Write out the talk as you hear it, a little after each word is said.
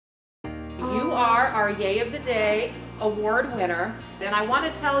are our Yay of the Day award winner. And I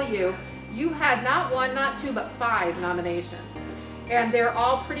want to tell you, you had not one, not two, but 5 nominations. And they're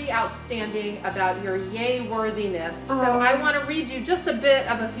all pretty outstanding about your yay worthiness. So I want to read you just a bit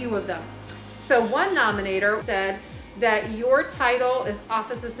of a few of them. So one nominator said that your title is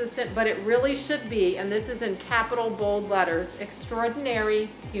office assistant, but it really should be, and this is in capital bold letters, extraordinary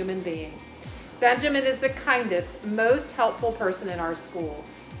human being. Benjamin is the kindest, most helpful person in our school.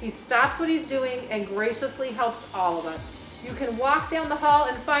 He stops what he's doing and graciously helps all of us. You can walk down the hall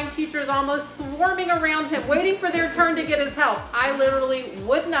and find teachers almost swarming around him, waiting for their turn to get his help. I literally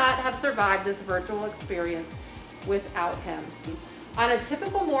would not have survived this virtual experience without him. On a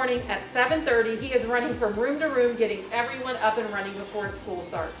typical morning at 7:30, he is running from room to room, getting everyone up and running before school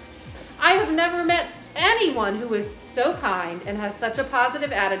starts. I have never met anyone who is so kind and has such a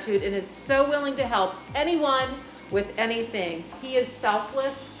positive attitude and is so willing to help anyone with anything. He is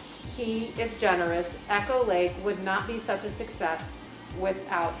selfless. He is generous. Echo Lake would not be such a success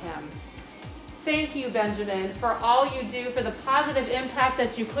without him. Thank you, Benjamin, for all you do, for the positive impact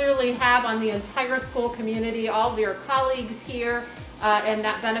that you clearly have on the entire school community, all of your colleagues here, and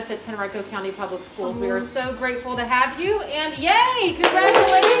that benefits Henrico County Public Schools. We are so grateful to have you, and yay!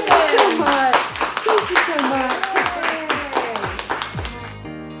 Congratulations!